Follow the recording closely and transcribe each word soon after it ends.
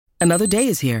Another day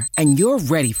is here, and you're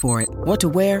ready for it. What to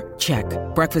wear? Check.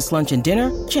 Breakfast, lunch, and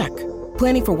dinner? Check.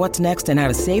 Planning for what's next and how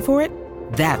to save for it?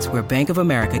 That's where Bank of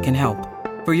America can help.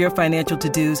 For your financial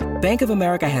to-dos, Bank of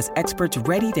America has experts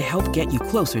ready to help get you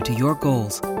closer to your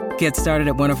goals. Get started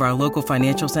at one of our local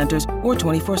financial centers or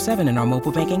 24/7 in our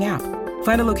mobile banking app.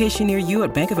 Find a location near you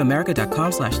at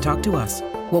bankofamerica.com/talktous.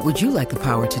 What would you like the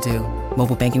power to do?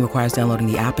 Mobile banking requires downloading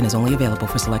the app and is only available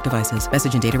for select devices.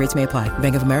 Message and data rates may apply.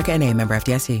 Bank of America N.A., member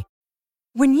FDIC.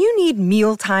 When you need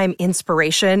mealtime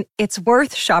inspiration, it's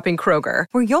worth shopping Kroger,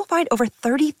 where you'll find over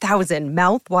 30,000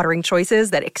 mouth-watering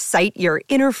choices that excite your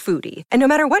inner foodie. And no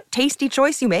matter what tasty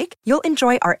choice you make, you'll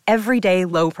enjoy our everyday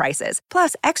low prices,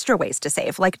 plus extra ways to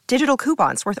save, like digital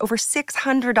coupons worth over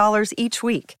 $600 each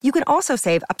week. You can also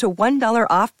save up to $1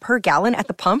 off per gallon at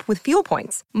the pump with fuel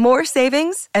points. More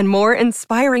savings and more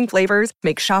inspiring flavors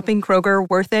make shopping Kroger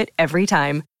worth it every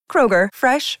time. Kroger,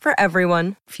 fresh for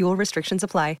everyone. Fuel restrictions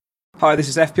apply. Hi, this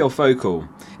is FPL Focal.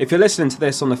 If you're listening to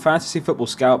this on the Fantasy Football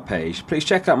Scout page, please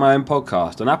check out my own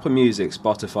podcast on Apple Music,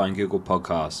 Spotify and Google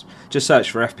Podcasts. Just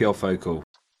search for FPL Focal.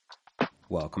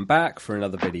 Welcome back for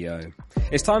another video.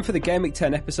 It's time for the Game Week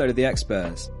 10 episode of The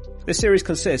Experts. This series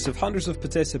consists of hundreds of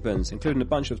participants, including a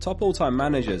bunch of top all-time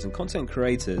managers and content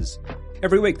creators.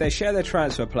 Every week they share their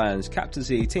transfer plans,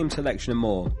 captaincy, team selection and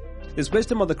more. This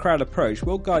wisdom of the crowd approach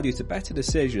will guide you to better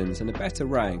decisions and a better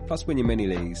rank, plus win your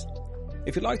mini-leagues.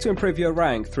 If you'd like to improve your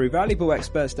rank through valuable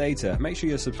experts data, make sure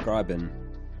you're subscribing.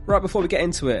 Right before we get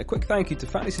into it, a quick thank you to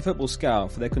Fantasy Football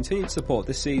Scout for their continued support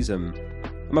this season.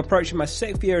 I'm approaching my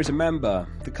 6th year as a member.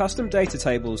 The custom data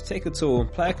tables, ticker tool,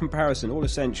 player comparison, all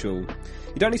essential.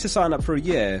 You don't need to sign up for a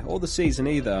year, or the season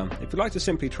either. If you'd like to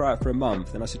simply try it for a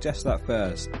month, then I suggest that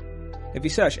first. If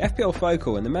you search FPL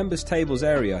Focal in the members tables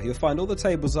area, you'll find all the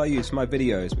tables I use for my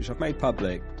videos, which I've made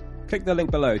public. Click the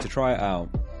link below to try it out.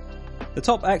 The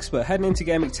top expert heading into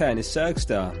Game Week 10 is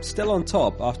Sergstar, still on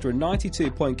top after a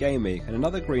 92-point game week and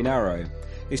another green arrow.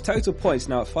 His total points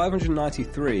now at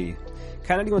 593.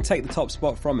 Can anyone take the top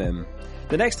spot from him?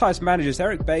 The next highest manager is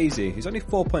Eric Bailey, who's only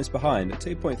 4 points behind at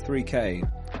 2.3k.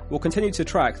 We'll continue to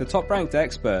track the top ranked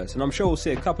experts, and I'm sure we'll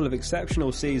see a couple of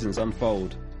exceptional seasons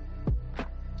unfold.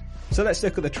 So let's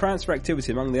look at the transfer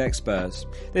activity among the experts.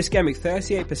 This game week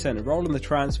 38% are rolling the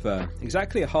transfer,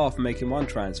 exactly a half are making one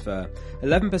transfer,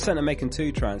 11% are making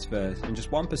two transfers, and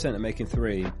just 1% are making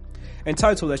three. In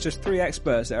total there's just 3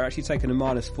 experts that are actually taking a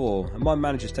 -4, and one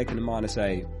manager's taking a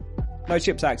 -8. No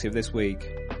chips active this week.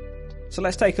 So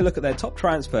let's take a look at their top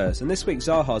transfers, and this week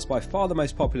Zaha's by far the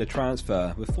most popular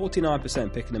transfer, with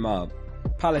 49% picking him up.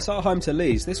 Palace are home to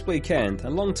Leeds this weekend,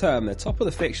 and long term they're top of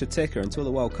the fixture ticker until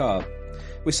the World Cup.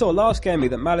 We saw last game week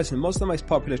that Maddison was the most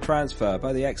popular transfer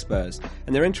by the experts,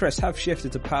 and their interests have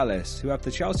shifted to Palace, who have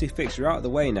the Chelsea fixture out of the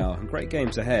way now and great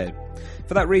games ahead.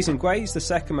 For that reason, Gueye's the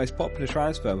second most popular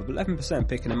transfer, with 11%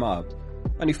 picking him up.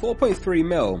 Only 4.3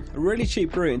 mil, a really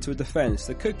cheap route into a defence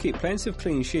that could keep plenty of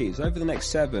clean sheets over the next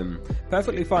 7,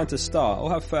 perfectly fine to start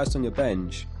or have first on your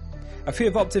bench. A few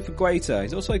have opted for Guaita,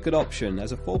 he's also a good option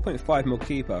as a 4.5 mil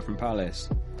keeper from Palace.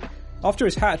 After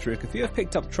his hat-trick, a few have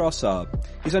picked up Trossard.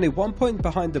 He's only 1 point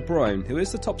behind De Bruyne, who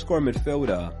is the top scoring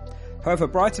midfielder. However,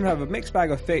 Brighton have a mixed bag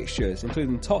of fixtures,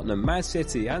 including Tottenham, Man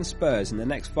City and Spurs in the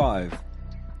next 5.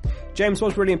 James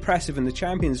was really impressive in the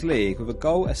Champions League with a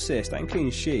goal, assist and clean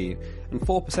sheet, and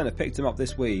 4% have picked him up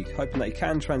this week, hoping that he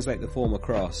can translate the form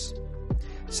across.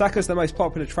 Saka's the most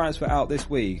popular transfer out this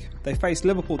week. They face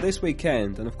Liverpool this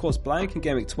weekend and of course blank in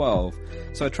Game Week 12,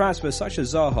 so a transfer such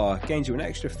as Zaha gains you an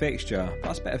extra fixture,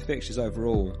 plus better fixtures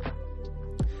overall.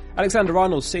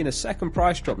 Alexander-Arnold's seen a second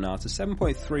price drop now to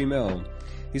 7.3 mil.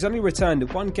 He's only returned in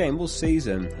 1 game all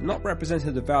season and not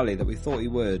represented the value that we thought he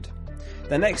would.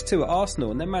 Their next 2 are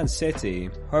Arsenal and then Man City,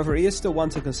 however he is still one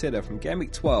to consider from Game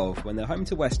Week 12 when they're home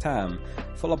to West Ham,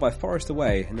 followed by Forest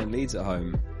away and then Leeds at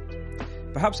home.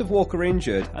 Perhaps with Walker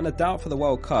injured and a doubt for the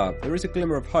World Cup, there is a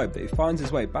glimmer of hope that he finds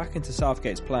his way back into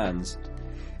Southgate's plans.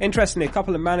 Interestingly, a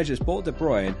couple of managers bought De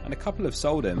Bruyne and a couple have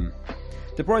sold him.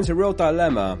 De Bruyne's a real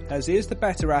dilemma, as he is the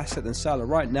better asset than Salah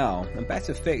right now, and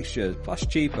better fixtures, plus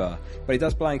cheaper, but he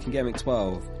does blank in Game Week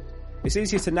 12. It's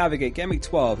easier to navigate Game Week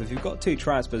 12 if you've got 2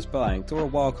 transfers blanked or a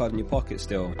wildcard in your pocket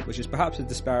still, which is perhaps a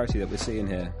disparity that we're seeing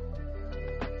here.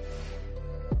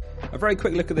 A very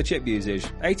quick look at the chip usage.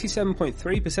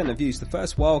 87.3% have used the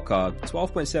first wildcard,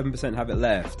 12.7% have it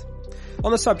left.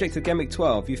 On the subject of Game Week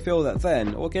 12, you feel that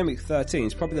then, or Game Week 13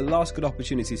 is probably the last good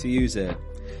opportunity to use it.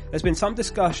 There's been some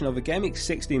discussion of a Game Week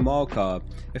 16 wildcard,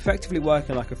 effectively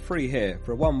working like a free hit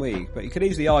for 1 week, but you could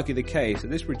easily argue the case that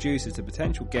this reduces the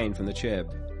potential gain from the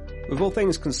chip. With all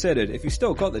things considered, if you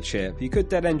still got the chip, you could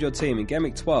dead end your team in Game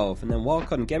Week 12 and then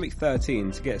wildcard in Game Week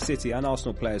 13 to get City and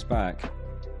Arsenal players back.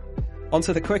 On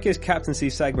to the quickest captaincy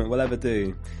segment we'll ever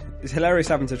do. It's hilarious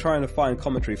having to try and find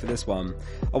commentary for this one.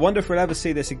 I wonder if we'll ever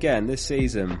see this again this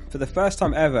season. For the first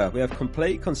time ever, we have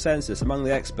complete consensus among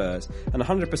the experts and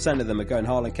 100% of them are going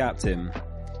Haaland captain.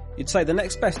 You'd say the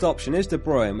next best option is De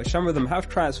Bruyne, which some of them have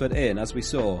transferred in as we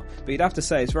saw, but you'd have to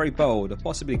say it's very bold or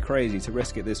possibly crazy to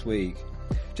risk it this week.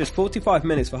 Just 45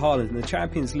 minutes for Haaland in the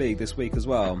Champions League this week as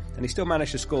well, and he still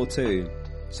managed to score 2.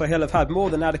 So he'll have had more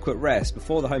than adequate rest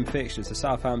before the home fixtures to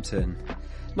Southampton.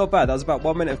 Not bad, that was about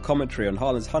 1 minute of commentary on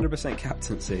Haaland's 100%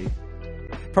 captaincy.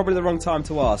 Probably the wrong time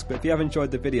to ask, but if you have enjoyed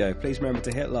the video, please remember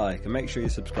to hit like and make sure you're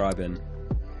subscribing.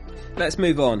 Let's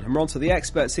move on, and we're on to the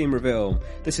expert team reveal.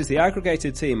 This is the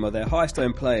aggregated team of their highest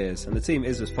owned players, and the team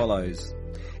is as follows.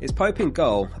 It's Pope in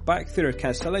goal, a back three of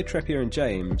Cancelo, Trippier and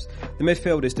James. The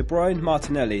midfield is De Bruyne,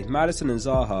 Martinelli, Maddison and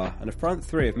Zaha, and a front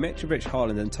three of Mitrovic,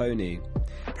 Haaland and Toney.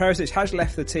 Perisic has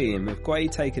left the team, with Gueye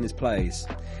taking his place.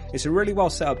 It's a really well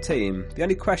set up team, the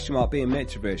only question mark being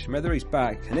Mitrovic and whether he's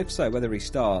back, and if so, whether he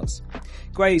starts.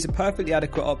 Gueye is a perfectly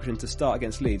adequate option to start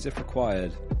against Leeds if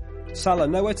required. Salah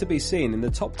nowhere to be seen in the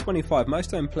top 25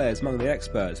 most owned players among the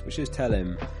experts, which is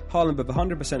telling. Haaland with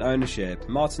 100% ownership,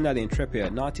 Martinelli and Trippier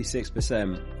at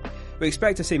 96%. We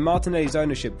expect to see Martinelli's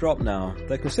ownership drop now,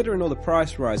 though considering all the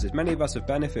price rises many of us have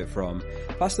benefited from,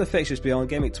 plus the fixtures beyond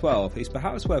Game Week 12, he's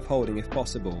perhaps worth holding if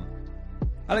possible.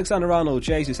 Alexander-Arnold,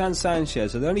 Jesus and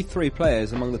Sanchez are the only 3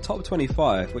 players among the top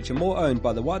 25 which are more owned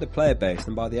by the wider player base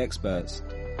than by the experts.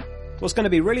 What's going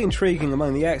to be really intriguing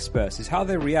among the experts is how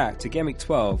they react to Game Week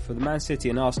 12 for the Man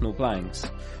City and Arsenal blanks.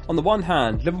 On the one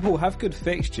hand, Liverpool have good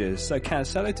fixtures, so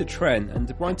Cancelo to Trent and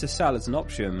De Bruyne to Salah is an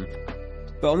option.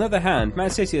 But on the other hand,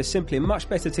 Man City are simply a much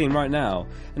better team right now,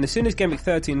 and as soon as Game Week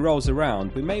 13 rolls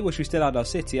around, we may wish we still had our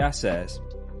City assets.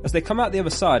 As they come out the other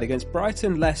side against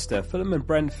Brighton, Leicester, Fulham and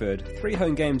Brentford, 3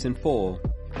 home games in 4.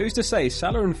 Who's to say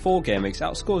Salah in 4 game weeks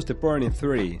outscores De Bruyne in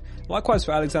 3, likewise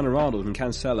for Alexander-Arnold and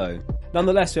Cancelo.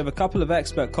 Nonetheless, we have a couple of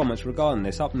expert comments regarding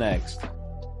this up next.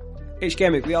 Each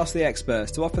game week we ask the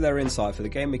experts to offer their insight for the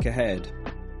game week ahead.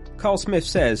 Carl Smith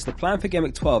says, the plan for Game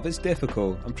Week 12 is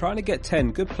difficult. I'm trying to get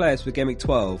 10 good players for Game Week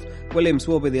 12. Williams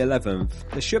will be the 11th.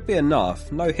 There should be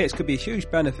enough. No hits could be a huge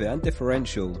benefit and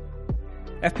differential.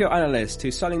 FPL analyst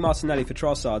who's selling Martinelli for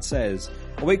Trossard says,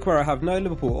 a week where I have no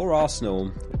Liverpool or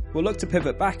Arsenal. We'll look to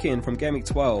pivot back in from Game Week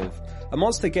 12. A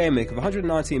monster game week of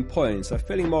 119 points, so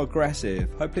feeling more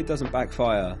aggressive. Hopefully it doesn't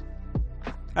backfire.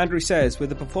 Andrew says, with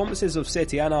the performances of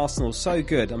City and Arsenal so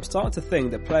good, I'm starting to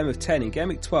think that playing with 10 in Game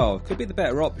Week 12 could be the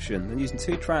better option than using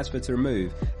 2 transfers to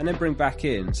remove and then bring back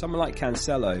in someone like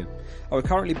Cancelo. I would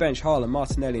currently bench Haaland,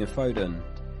 Martinelli and Foden.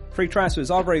 3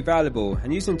 transfers are very valuable,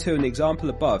 and using 2 in the example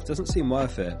above doesn't seem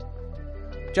worth it.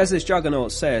 Jazz's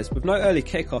Juggernaut says, with no early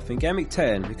kickoff in Game Week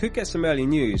 10, we could get some early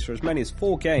news for as many as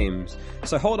 4 games,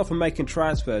 so hold off on making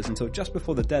transfers until just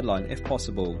before the deadline if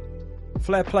possible.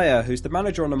 Flair Player, who's the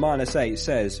manager on a -8,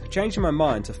 says, changing my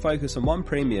mind to focus on 1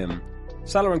 premium.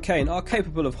 Salah and Kane are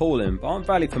capable of hauling, but aren't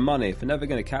value for money if we're never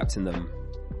going to captain them.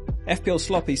 FPL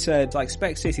Sloppy said, I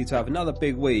expect City to have another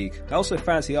big week. I also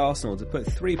fancy Arsenal to put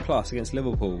 3+ against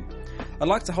Liverpool. I'd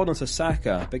like to hold on to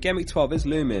Saka, but Game Week 12 is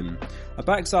looming. I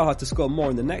back Zaha to score more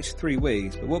in the next 3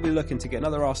 weeks, but we'll be looking to get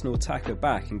another Arsenal attacker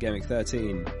back in Game Week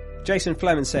 13. Jason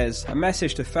Fleming says, a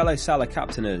message to fellow Salah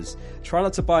captainers. Try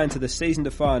not to buy into the season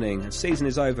defining and season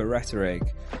is over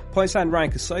rhetoric. Points and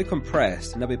rank are so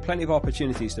compressed and there'll be plenty of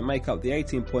opportunities to make up the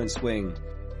 18-point swing.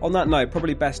 On that note,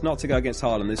 probably best not to go against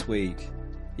Haaland this week.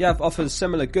 Yav offers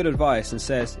similar good advice and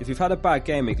says, if you've had a bad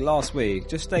game week last week,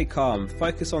 just stay calm,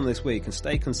 focus on this week and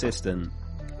stay consistent.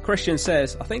 Christian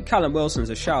says, I think Callum Wilson's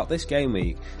a shout this game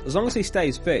week. As long as he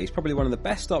stays fit, he's probably one of the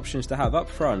best options to have up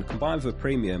front combined with a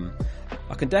premium.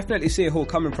 I can definitely see a haul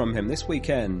coming from him this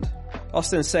weekend.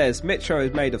 Austin says, Mitro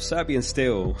is made of Serbian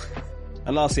steel.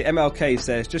 And lastly, MLK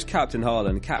says, just captain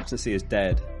Haaland, captaincy is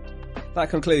dead. That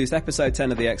concludes episode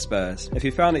 10 of The Experts. If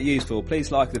you found it useful,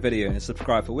 please like the video and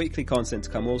subscribe for weekly content to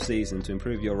come all season to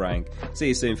improve your rank. See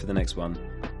you soon for the next one.